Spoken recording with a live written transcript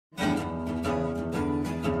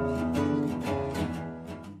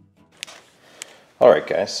Alright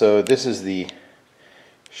guys, so this is the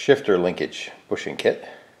shifter linkage bushing kit,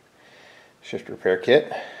 shifter repair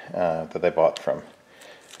kit that I bought from, you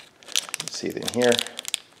can see it in here,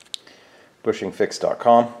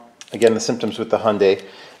 bushingfix.com. Again, the symptoms with the Hyundai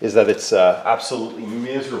is that it's absolutely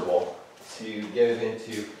miserable to get it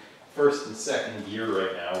into first and second gear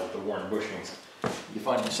right now with the worn bushings. You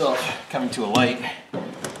find yourself coming to a light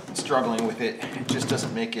and struggling with it. It just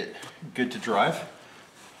doesn't make it good to drive.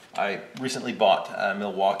 I recently bought a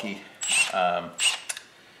Milwaukee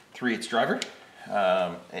 3/8 driver,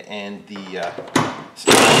 and the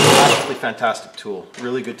absolutely fantastic tool.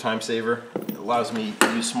 Really good time saver. It allows me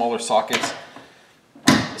to use smaller sockets,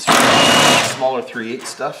 smaller 3/8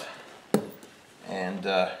 stuff, and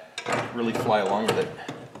really fly along with it.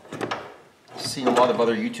 Seen a lot of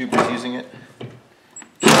other YouTubers using it.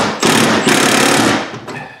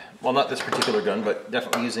 Well, not this particular gun, but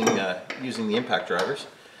definitely using the impact drivers.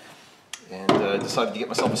 And decided to get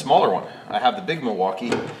myself a smaller one. I have the big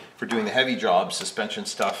Milwaukee for doing the heavy jobs, suspension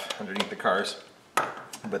stuff underneath the cars.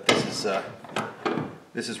 But this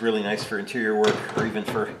is really nice for interior work, or even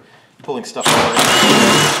for pulling stuff apart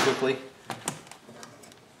quickly.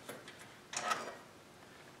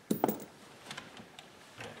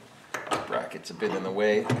 Bracket's a bit in the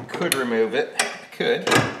way. I could remove it. I could.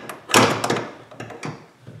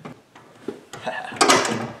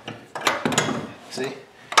 See?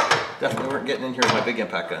 Definitely weren't getting in here with my big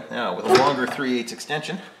impact gun. Now, with a longer 3/8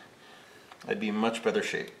 extension, I'd be in much better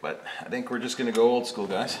shape. But I think we're just going to go old school,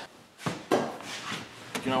 guys.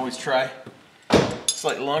 You can always try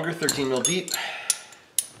slightly longer, 13 mil deep,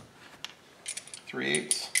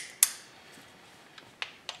 3/8.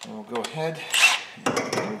 And we'll go ahead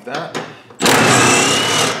and remove that.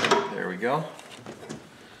 There we go.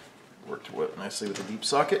 Worked nicely with the deep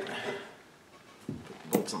socket. Put the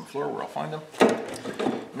bolts on the floor where I'll find them.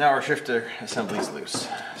 Now our shifter assembly is loose.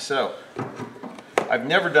 So, I've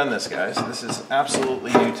never done this, guys. This is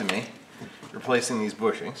absolutely new to me, replacing these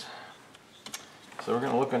bushings. So we're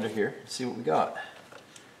going to look under here, see what we got.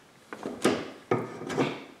 I'm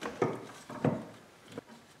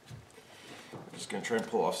just going to try and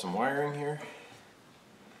pull off some wiring here.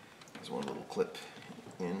 There's one little clip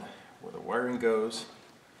in where the wiring goes.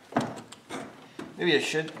 Maybe I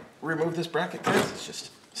should remove this bracket, guys. It's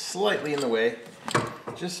just slightly in the way.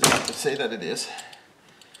 Just enough to say that it is.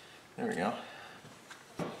 There we go.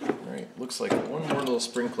 Alright, looks like one more little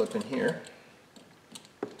spring clip in here.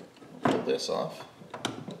 I'll pull this off.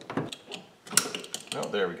 Oh,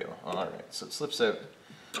 there we go. Alright, so it slips out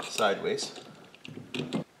sideways. You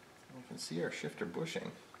can see our shifter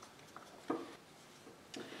bushing.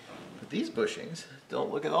 But these bushings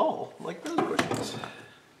don't look at all like those bushings.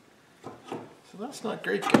 So that's not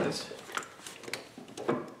great, guys.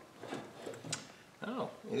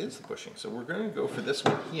 Oh, it is the bushing. So we're going to go for this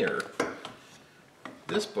one here.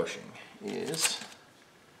 This bushing is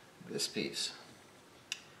this piece.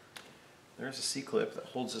 There's a C-clip that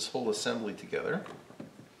holds this whole assembly together.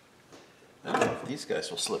 I don't know if these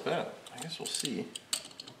guys will slip out. I guess we'll see.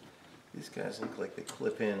 These guys look like they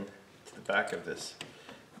clip in to the back of this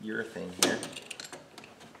urethane here.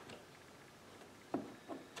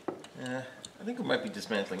 I think we might be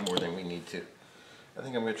dismantling more than we need to. I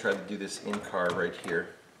think I'm going to try to do this in car right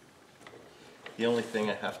here. The only thing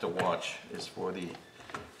I have to watch is for the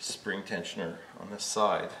spring tensioner on this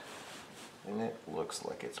side. And it looks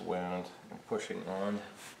like it's wound and pushing on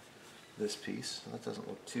this piece. So that doesn't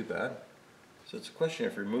look too bad. So it's a question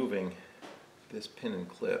of removing this pin and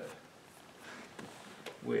clip,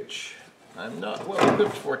 which I'm not well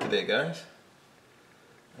equipped for today, guys.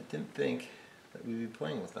 I didn't think that we'd be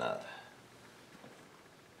playing with that.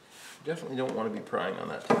 Definitely don't want to be prying on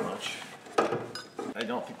that too much. I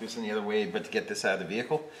don't think there's any other way but to get this out of the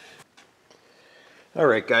vehicle.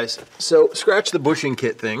 Alright guys, so scratch the bushing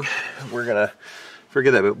kit thing. We're gonna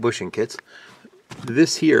forget about bushing kits.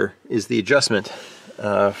 This here is the adjustment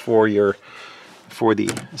for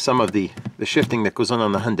some of the shifting that goes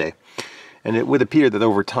on the Hyundai. And it would appear that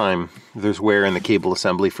over time there's wear in the cable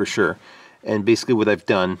assembly for sure. And basically what I've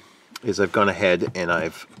done is I've gone ahead and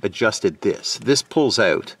I've adjusted this. This pulls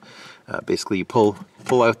out. Basically you pull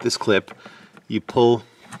out this clip, you pull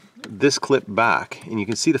this clip back, and you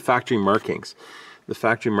can see the factory markings. The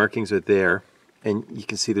factory markings are there, and you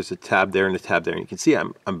can see there's a tab there and a tab there. And you can see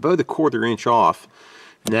I'm about a 1/4 inch off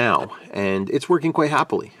now, and it's working quite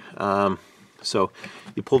happily. So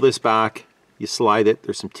you pull this back, you slide it,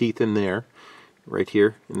 there's some teeth in there, right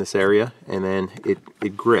here in this area, and then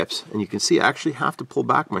it grips. And you can see I actually have to pull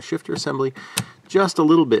back my shifter assembly just a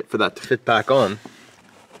little bit for that to fit back on.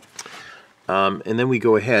 And then we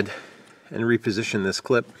go ahead and reposition this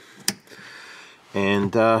clip.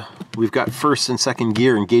 and we've got first and second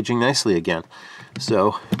gear engaging nicely again.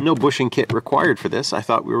 So no bushing kit required for this. I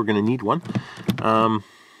thought we were going to need one.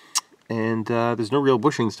 And there's no real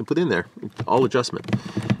bushings to put in there, all adjustment.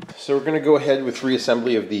 So we're going to go ahead with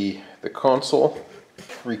reassembly of the console,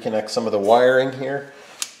 reconnect some of the wiring here.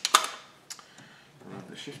 Move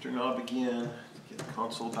the shifter knob again, get the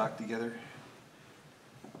console back together.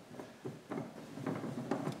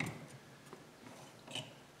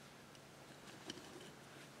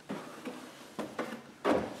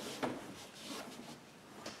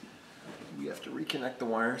 We have to reconnect the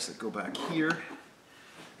wires that go back here.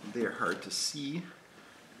 They are hard to see.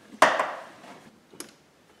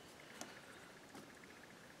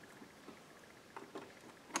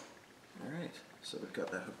 Alright, so we've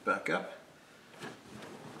got that hooked back up.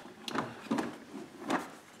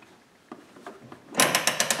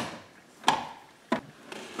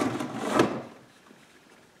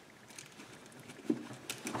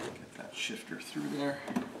 Get that shifter through there.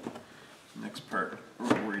 Next part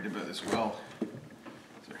we're worried about as well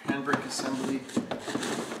is our handbrake assembly.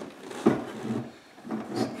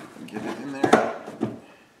 Get it in there.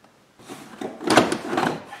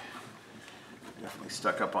 Definitely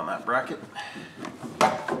stuck up on that bracket.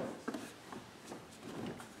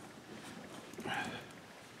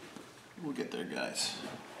 We'll get there, guys.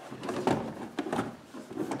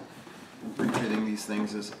 Refitting these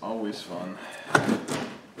things is always fun.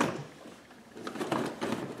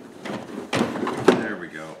 There we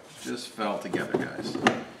go. Just fell together, guys.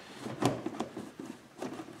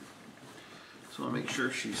 So I'll make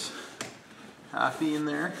sure she's happy in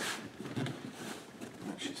there,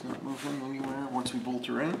 that she's not moving anywhere once we bolt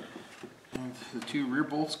her in. And the two rear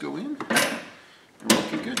bolts go in. They're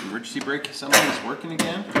working good. Emergency brake assembly is working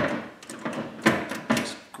again.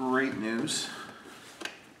 That's great news.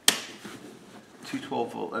 Two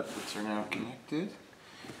 12-volt outlets are now connected.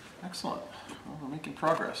 Excellent. Well, we're making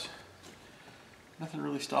progress. Nothing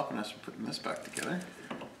really stopping us from putting this back together.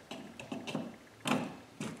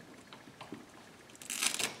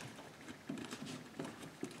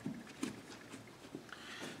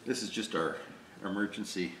 This is just our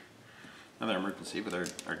emergency, not our emergency, but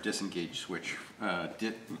our disengage switch,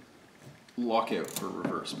 lockout for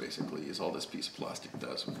reverse, basically, is all this piece of plastic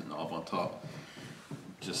does with the knob on top.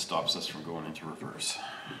 Just stops us from going into reverse.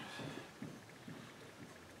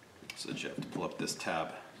 So you have to pull up this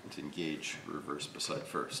tab to engage reverse beside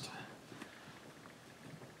first.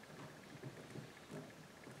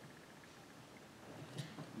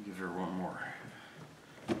 Give her one more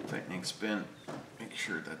tightening spin. Make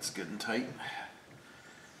sure that's good and tight.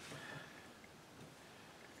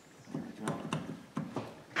 There we go.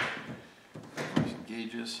 Reverse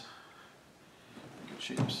engages. Good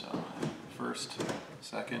shape. So first,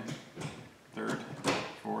 second, third,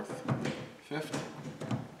 fourth, fifth.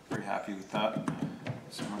 Very happy with that.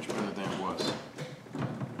 So much better than it was.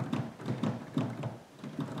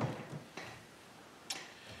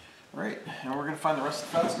 Alright, and we're going to find the rest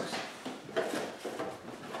of the fasteners.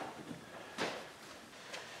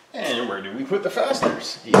 And where do we put the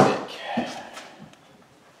fasteners, do you think?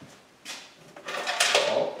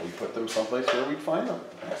 Well, we put them someplace where we'd find them.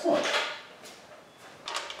 Excellent.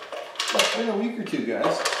 Well, it's been a week or two,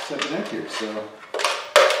 guys, since I've been out here, so,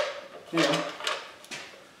 you know,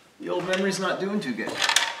 the old memory's not doing too good.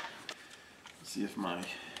 Let's see if my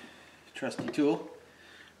trusty tool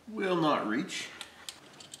will not reach.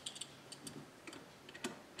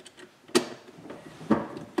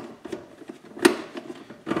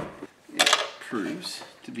 Proves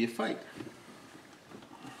to be a fight.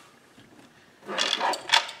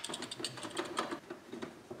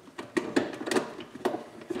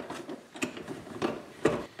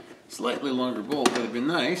 Slightly longer bolt would have been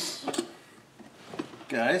nice,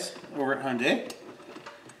 guys, over at Hyundai.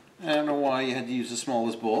 I don't know why you had to use the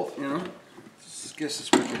smallest bolt, you know. I guess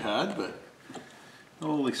that's what you had, but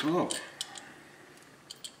holy smoke.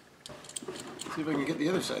 Let's see if I can get the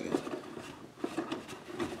other side in.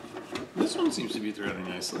 This one seems to be threading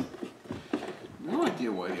nicely. No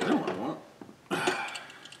idea why the other one won't.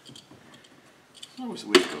 It's always the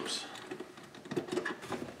way it goes.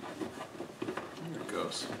 There it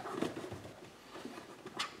goes.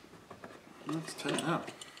 Let's tighten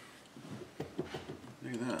up.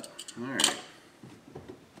 Look at that. Alright.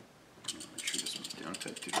 Make sure this one's down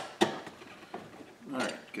tight too.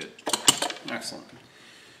 Alright, good. Excellent.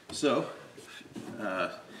 So,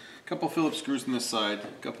 couple Phillips screws on this side,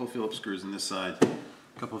 couple Phillips screws on this side,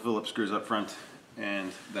 couple Phillips screws up front,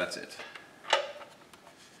 and that's it.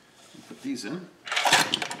 Put these in.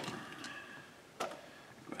 Go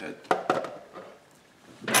ahead.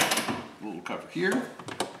 A little cover here.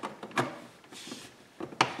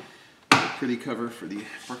 pretty cover for the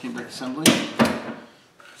parking brake assembly.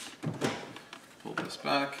 Pull this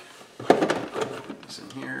back, put this in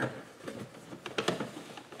here.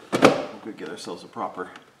 We'll go get ourselves a proper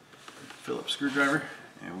Phillips screwdriver,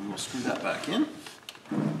 and we will screw that back in.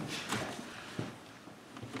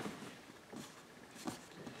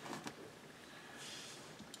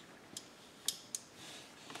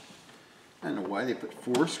 I don't know why they put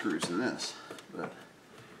 4 screws in this, but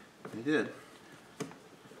they did.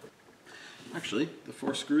 Actually, the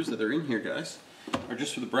 4 screws that are in here, guys, are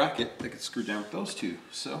just for the bracket that gets screwed down with those 2.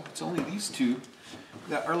 So it's only these 2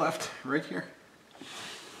 that are left right here.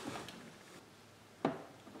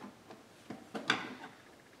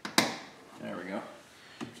 There we go.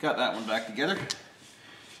 Got that one back together.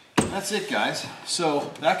 That's it, guys.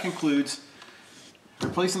 So that concludes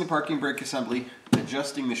replacing the parking brake assembly,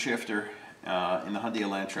 adjusting the shifter in the Hyundai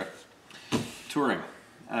Elantra, touring.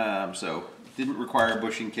 So didn't require a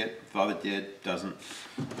bushing kit, thought it did, doesn't.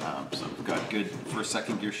 So we've got good first,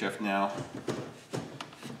 second gear shift now.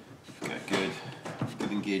 We've got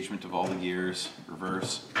good engagement of all the gears.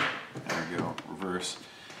 Reverse, there we go, reverse.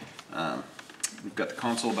 We've got the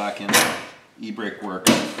console back in, e-brake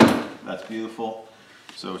works, that's beautiful.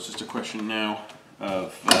 So it's just a question now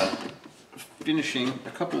of finishing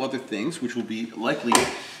a couple other things, which will be likely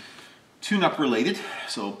tune-up related.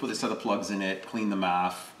 So we'll put a set of plugs in it, clean them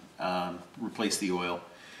off, replace the oil,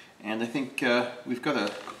 and I think we've got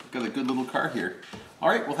a good little car here. All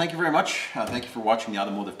right, well, thank you very much. Thank you for watching The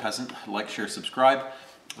Automotive Peasant. Like, share, subscribe,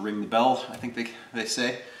 ring the bell, I think they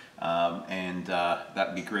say, and that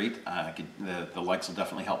would be great. The likes will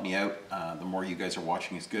definitely help me out. The more you guys are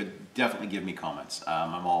watching is good. Definitely give me comments.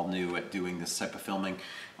 I'm all new at doing this type of filming.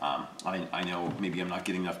 I know maybe I'm not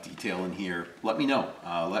getting enough detail in here. Let me know.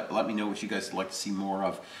 Let me know what you guys would like to see more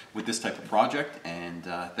of with this type of project, and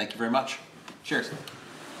thank you very much. Cheers.